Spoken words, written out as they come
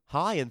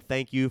Hi, and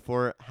thank you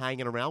for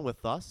hanging around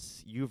with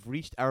us. You've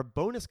reached our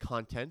bonus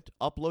content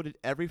uploaded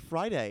every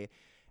Friday,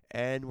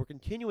 and we're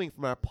continuing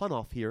from our pun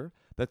off here.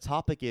 The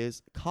topic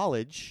is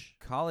college.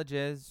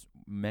 Colleges,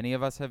 many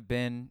of us have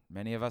been,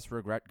 many of us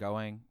regret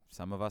going,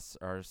 some of us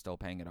are still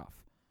paying it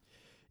off.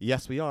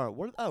 Yes, we are.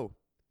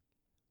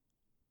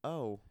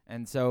 Oh.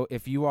 And so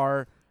if you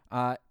are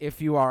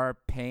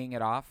paying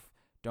it off,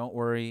 don't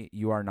worry,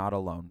 you are not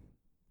alone.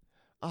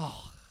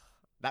 Oh,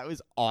 that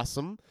was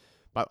awesome.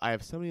 But I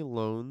have so many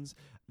loans.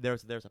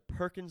 There's a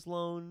Perkins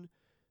loan.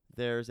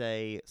 There's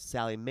a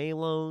Sally Mae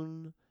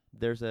loan.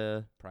 There's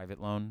a Private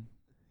loan.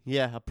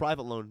 a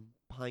private loan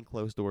behind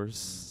closed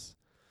doors.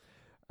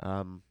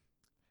 A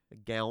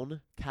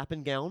gown, cap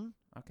and gown,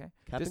 Okay.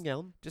 cap and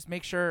gown. Just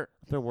make sure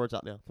Throwing words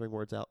out now. Throwing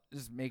words out.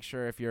 just make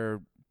sure if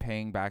you're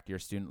paying back your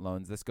student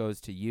loans, this goes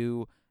to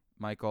you,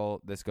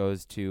 Michael, this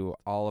goes to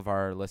all of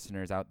our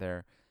listeners out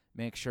there.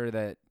 Make sure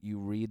that you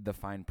read the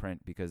fine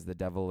print because the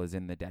devil is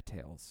in the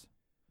details.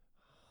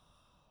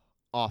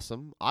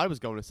 Awesome. I was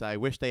going to say I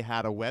wish they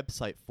had a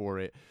website for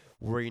it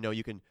where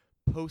you can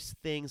post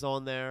things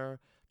on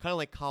there, kind of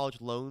like college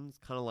loans,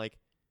 kind of like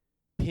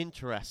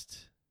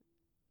Pinterest.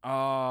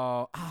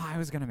 I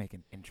was going to make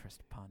an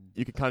interest pun.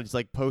 You can kind of just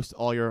like post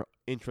all your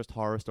interest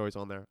horror stories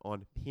on there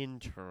on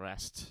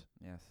Pinterest.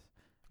 Yes.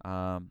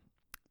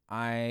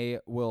 I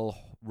will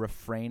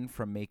refrain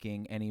from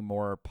making any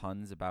more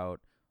puns about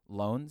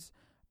loans,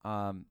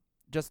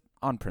 just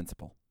on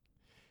principle.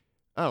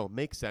 Oh,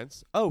 makes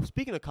sense. Oh,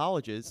 speaking of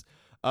colleges,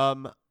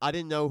 I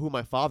didn't know who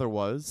my father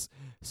was.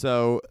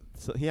 So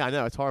yeah, I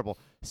know it's horrible.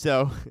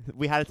 So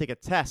we had to take a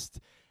test,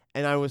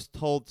 and I was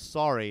told,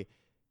 sorry,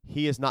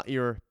 he is not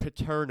your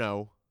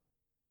paterno.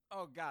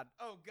 Oh, God.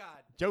 Oh,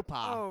 God. Joe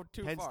Pa. Oh,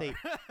 too Penn far. State.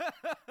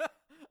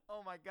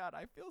 Oh, my God.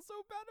 I feel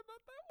so bad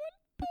about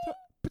that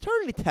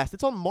Paternity test.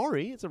 It's on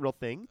Maury. It's a real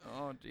thing.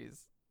 one. Oh,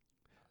 jeez.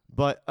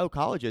 But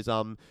colleges.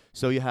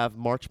 So you have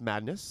March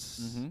Madness.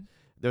 Mm-hmm.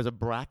 There's a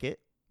bracket,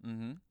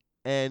 Mm-hmm.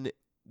 and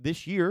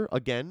this year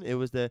again it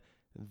was the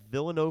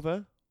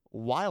Villanova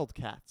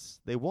Wildcats.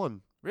 They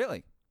won.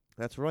 Really?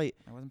 That's right.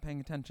 I wasn't paying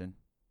attention.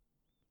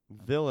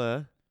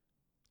 Villanova.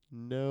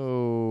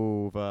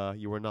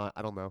 You were not.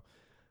 I don't know.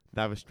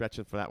 That was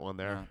stretching for that one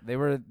there. No,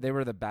 they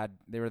were the bad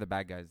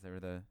guys. They were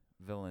the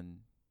villain.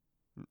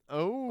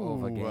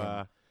 Oh,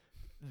 game.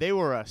 They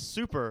were a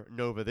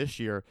supernova this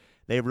year.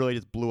 They really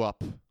just blew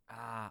up.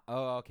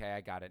 Oh, okay.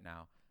 I got it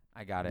now.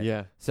 I got it.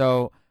 Yeah.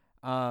 So,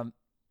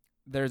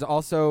 there's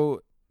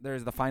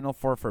the Final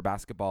Four for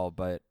basketball,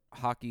 but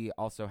hockey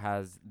also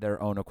has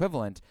their own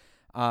equivalent.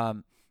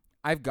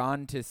 I've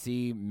gone to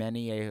see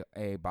many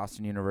a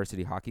Boston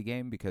University hockey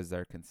game because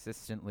they're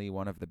consistently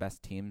one of the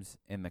best teams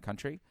in the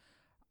country,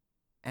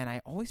 and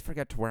I always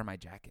forget to wear my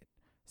jacket,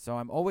 so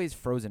I'm always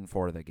frozen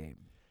for the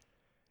game.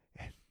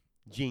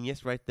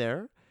 Genius right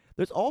there.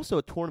 There's also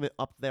a tournament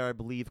up there, I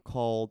believe,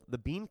 called the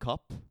Bean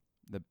Cup.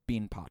 The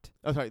bean pot.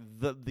 Oh, sorry.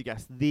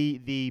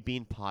 The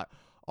Bean Pot.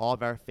 All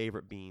of our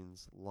favorite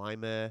beans: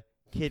 lima,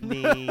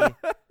 kidney.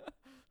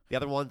 The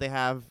other one they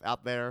have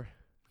out there,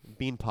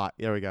 Bean Pot.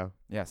 There we go.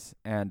 Yes,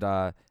 and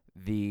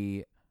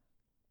the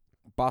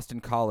Boston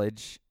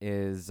College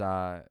is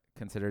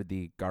considered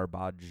the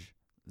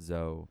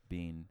garbaggio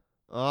bean.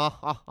 Is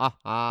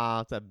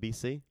that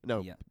BC?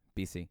 No, Yeah,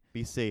 BC.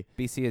 BC.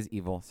 BC is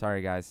evil.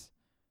 Sorry, guys.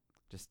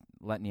 Just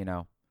letting you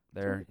know.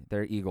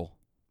 They're eagle.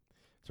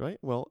 That's right.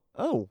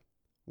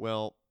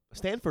 Well,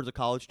 Stanford's a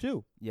college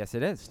too. Yes,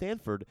 it is.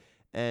 Stanford,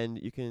 and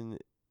you can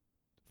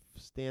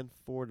stand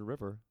for the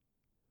river.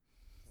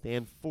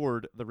 Stand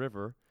ford the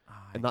river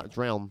and not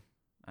drown.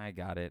 I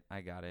got it.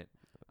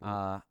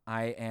 I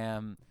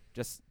am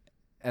just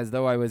as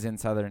though I was in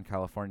Southern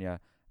California.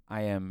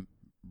 I am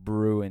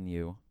brewing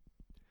you.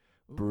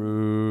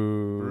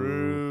 Bruising.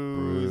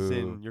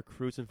 You're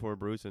cruising for a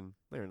bruising.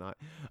 No, you're not.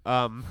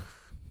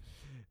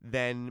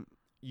 Then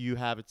you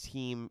have a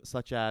team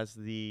such as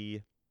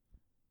the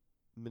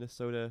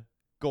Minnesota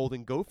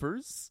Golden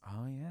Gophers.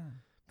 Oh yeah.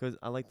 Because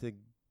I like to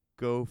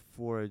go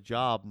for a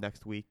job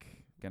next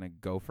week. Gonna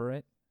go for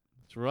it.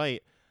 That's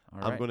right. All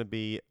I'm right. going to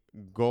be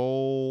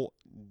golden.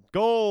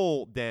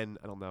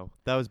 I don't know.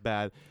 That was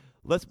bad.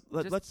 Let's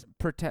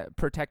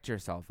protect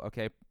yourself,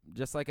 okay?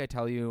 Just like I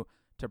tell you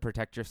to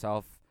protect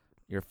yourself,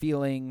 your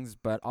feelings,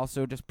 but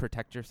also just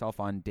protect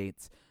yourself on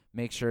dates.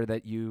 Make sure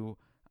that you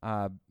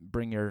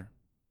bring your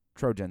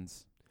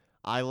Trojans.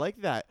 I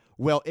like that.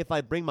 Well, if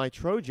I bring my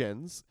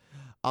Trojans,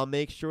 I'll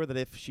make sure that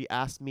if she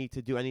asks me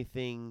to do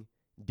anything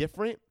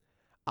different,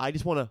 I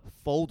just want to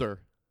fold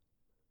her.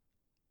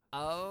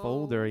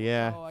 Fold her,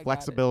 yeah. I got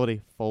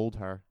Flexibility. Fold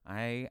her.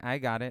 I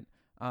got it.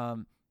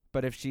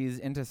 But if she's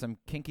into some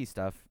kinky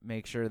stuff,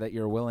 make sure that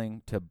you're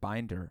willing to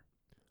bind her.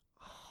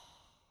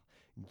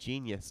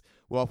 Genius.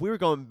 Well, if we were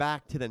going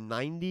back to the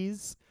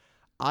 90s,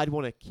 I'd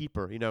want to keep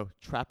her.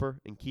 Trapper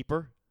and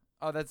keeper.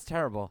 Oh, that's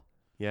terrible.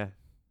 Yeah,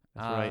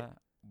 that's right.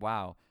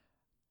 Wow.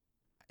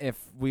 If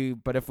we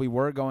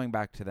were going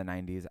back to the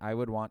 90s, I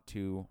would want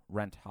to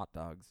rent hot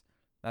dogs.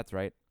 That's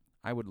right.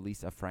 I would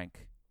Lisa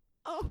Frank.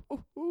 Oh,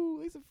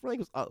 Lisa Frank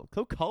was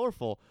so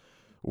colorful.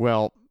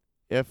 Well,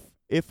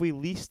 if we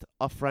leased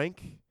a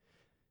Frank,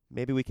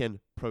 maybe we can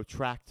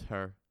protract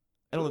her.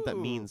 I don't know what that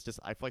Ooh. means. Just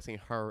I feel like saying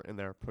her in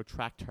there.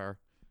 Protract her.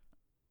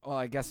 Well,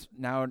 I guess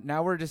now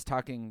we're just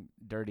talking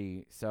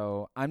dirty.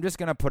 So I'm just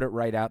gonna put it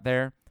right out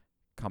there.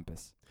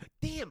 Compass.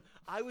 Damn,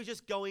 I was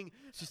just going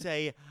to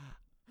say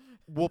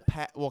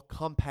we'll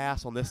come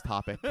pass on this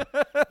topic.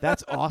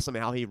 That's awesome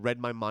how he read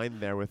my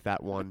mind there with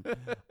that one.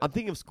 I'm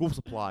thinking of school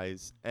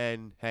supplies,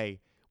 and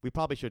hey, we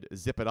probably should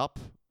zip it up.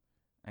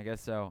 I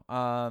guess so.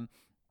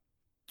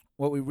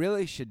 What we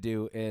really should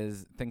do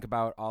is think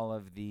about all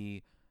of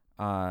the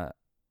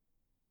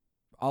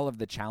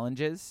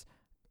challenges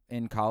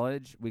in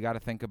college. We got to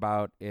think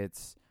about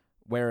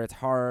where it's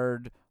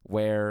hard,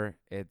 where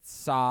it's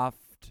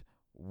soft,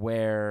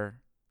 where.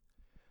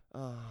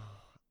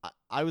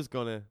 I was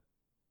gonna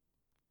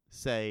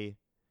say,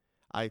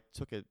 I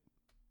took it.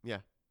 Yeah.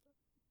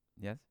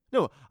 Yes.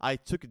 No, I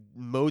took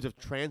modes of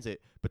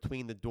transit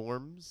between the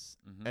dorms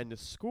Mm-hmm. and the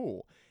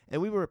school,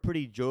 and we were a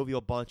pretty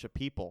jovial bunch of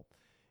people.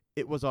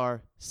 It was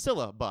our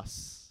Scylla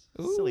bus.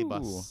 Silly Ooh.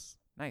 bus.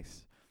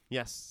 Nice.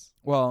 Yes.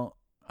 Well,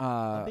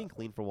 I'm being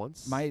clean for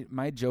once.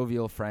 my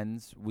jovial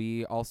friends,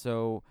 we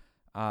also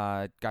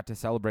got to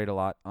celebrate a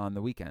lot on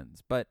the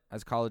weekends. But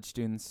as college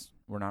students,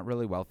 we're not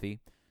really wealthy,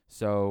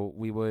 so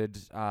we would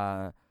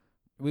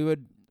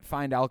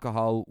find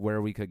alcohol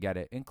where we could get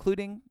it,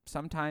 including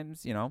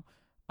sometimes,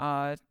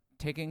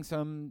 taking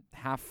some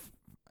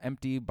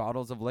half-empty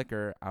bottles of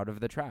liquor out of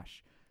the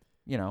trash.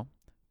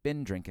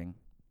 Bin drinking.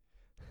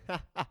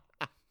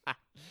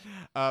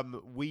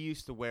 We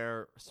used to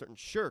wear certain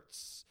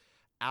shirts.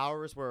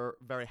 Ours were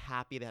very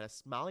happy. They had a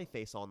smiley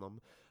face on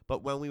them.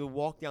 But when we would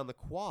walk down the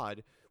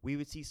quad, we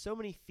would see so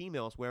many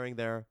females wearing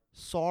their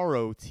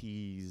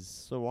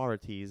sororities.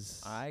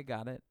 I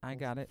got it.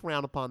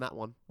 Frown upon that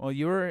one. Well,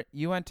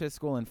 you went to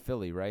school in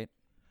Philly, right?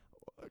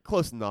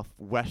 Close enough.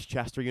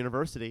 Westchester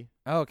University.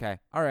 Oh, okay.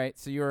 All right.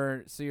 So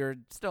you're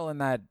still in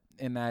that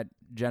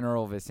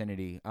general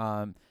vicinity.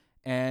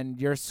 And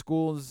your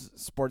school's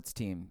sports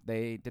team,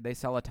 did they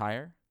sell a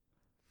tire?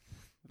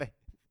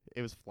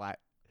 It was flat.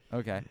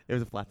 Okay. It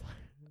was a flat tire.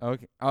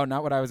 Okay. Oh,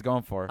 not what I was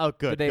going for. Oh,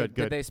 good, good.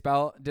 Did they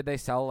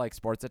sell like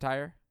sports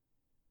attire?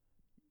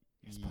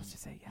 You're supposed to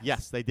say yes.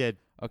 Yes, they did.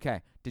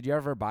 Okay. Did you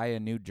ever buy a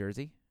new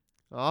jersey?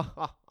 That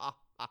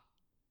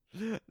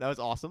was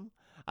awesome.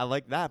 I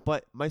like that.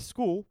 But my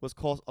school was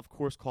of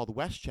course called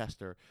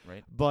Westchester.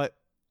 Right. But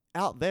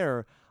out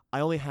there,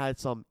 I only had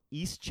some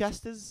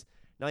Eastchesters.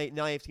 Now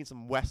I've seen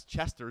some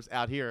Westchesters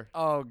out here.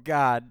 Oh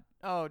God.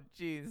 Oh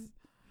jeez.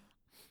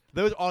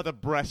 Those are the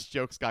breast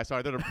jokes, guys.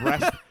 Sorry, they're the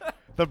breast,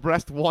 the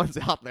breast ones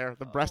out there.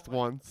 The breast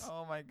ones.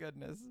 Oh my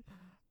goodness.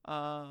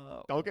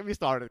 Don't get me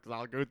started, because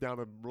I'll go down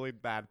a really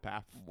bad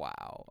path.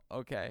 Wow.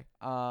 Okay.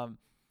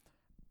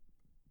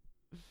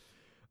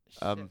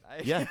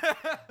 Yeah.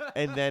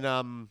 And then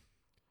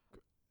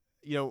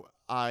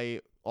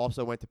I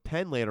also went to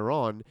Penn later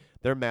on.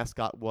 Their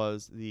mascot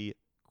was the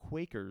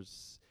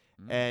Quakers,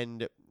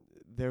 and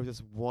there was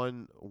this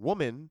one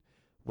woman.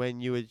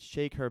 When you would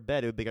shake her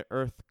bed, it would be an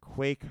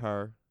earthquake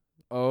her.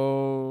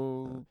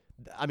 Oh.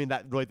 I mean,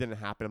 that really didn't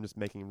happen. I'm just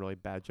making really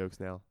bad jokes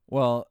now.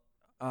 Well,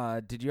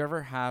 did you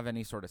ever have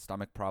any sort of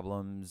stomach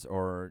problems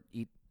or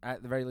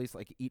at the very least,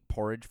 eat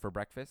porridge for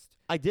breakfast?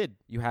 I did.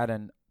 You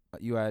had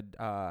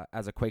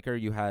as a Quaker,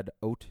 you had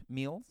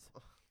oatmeals?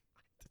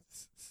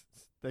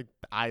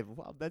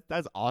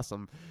 That's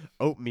awesome.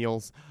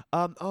 Oatmeals.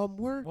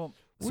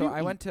 So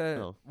I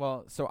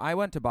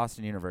went to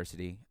Boston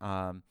University.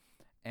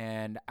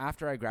 And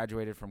after I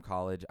graduated from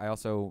college, I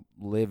also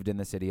lived in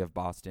the city of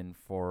Boston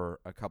for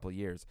a couple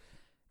years.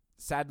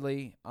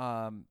 Sadly,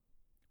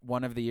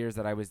 one of the years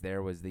that I was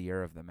there was the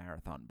year of the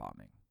marathon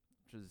bombing,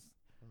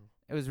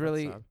 it was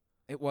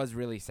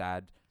really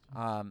sad,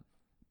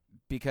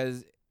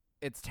 because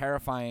it's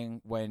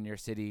terrifying when your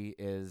city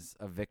is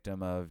a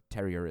victim of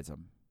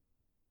terrorism.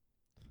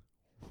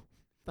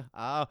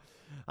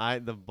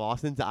 The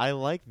Boston's. I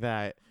like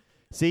that.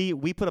 See,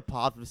 we put a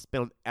positive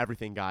spin on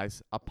everything,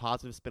 guys. A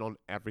positive spin on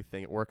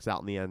everything. It works out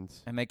in the end.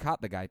 And they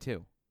caught the guy,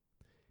 too.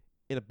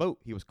 In a boat.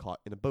 He was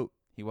caught in a boat.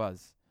 He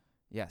was.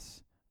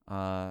 Yes.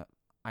 I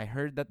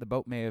heard that the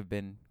boat may have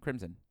been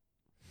crimson.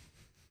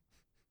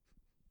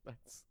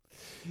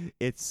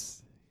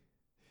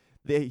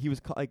 He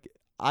was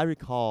I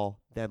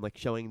recall them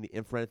showing the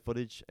infrared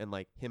footage and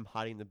him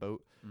hiding in the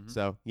boat. Mm-hmm.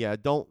 So yeah,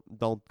 don't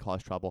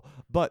cause trouble.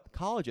 But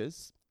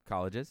colleges,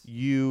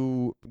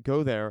 you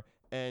go there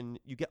and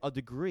you get a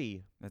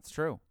degree. That's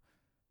true.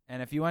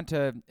 And if you went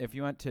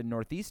to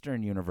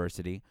Northeastern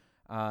University,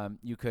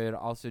 you could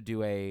also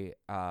do a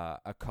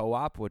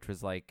co-op, which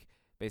was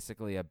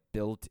basically a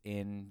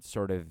built-in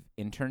sort of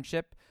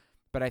internship.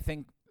 But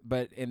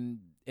in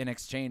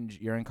exchange,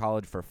 you're in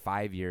college for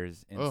 5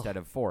 years instead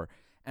of 4.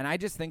 And I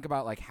just think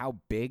about how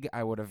big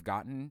I would have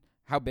gotten,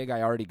 how big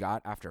I already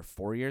got after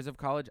 4 years of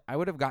college. I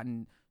would have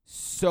gotten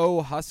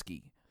so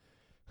husky.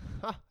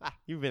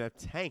 You've been a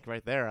tank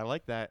right there. I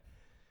like that.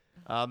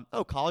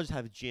 Colleges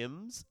have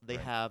gyms. They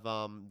Right. have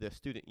the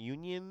student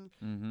union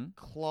Mm-hmm.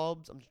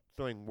 clubs. I'm just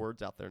throwing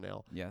words out there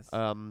now. Yes.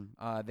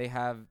 They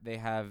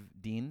have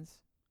deans.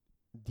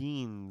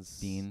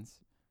 Deans.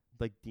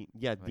 Like dean.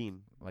 Yeah, Like-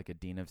 dean. Like a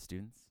dean of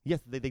students.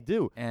 Yes, they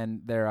do.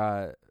 And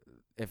they're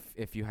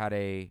if you had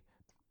a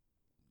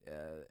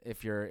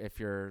if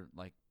you're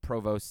like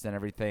provosts and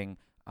everything,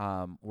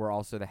 we're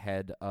also the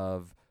head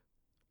of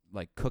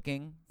like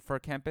cooking for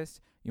campus.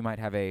 You might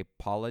have a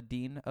Paula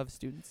Dean of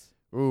students.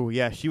 Ooh,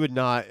 yeah. She would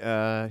not.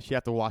 She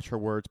have to watch her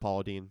words,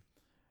 Paula Dean.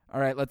 All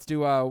right, let's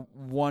do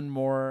one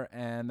more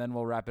and then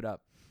we'll wrap it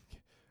up.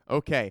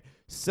 Okay,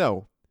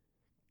 so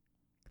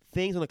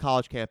things on the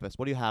college campus.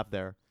 What do you have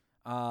there?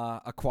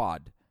 A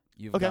quad.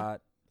 You've Okay.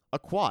 got A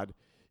quad.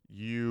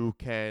 You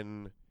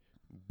can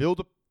build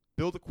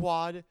a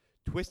quad,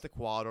 twist a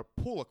quad, or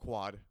pull a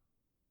quad.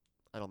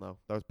 I don't know.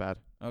 That was bad.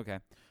 okay.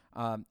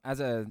 As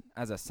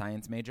a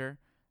science major,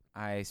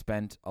 I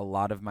spent a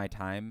lot of my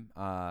time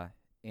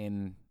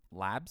in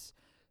labs,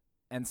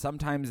 and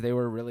sometimes they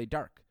were really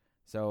dark.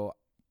 So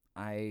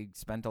I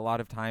spent a lot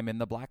of time in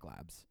the black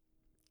labs.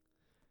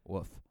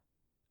 Woof.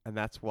 And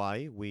that's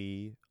why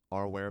we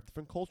are aware of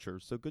different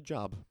cultures. So good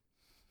job.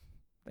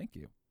 Thank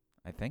you.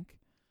 I think.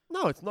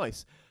 No, it's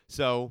nice.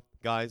 So,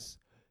 guys,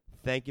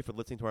 thank you for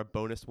listening to our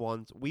bonus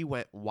ones. We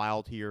went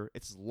wild here.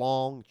 It's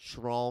long,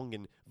 strong,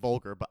 and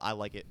vulgar, but I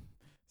like it.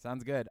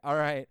 Sounds good. All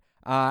right.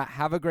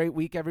 Have a great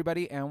week,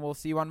 everybody, and we'll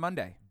see you on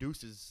Monday.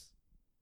 Deuces.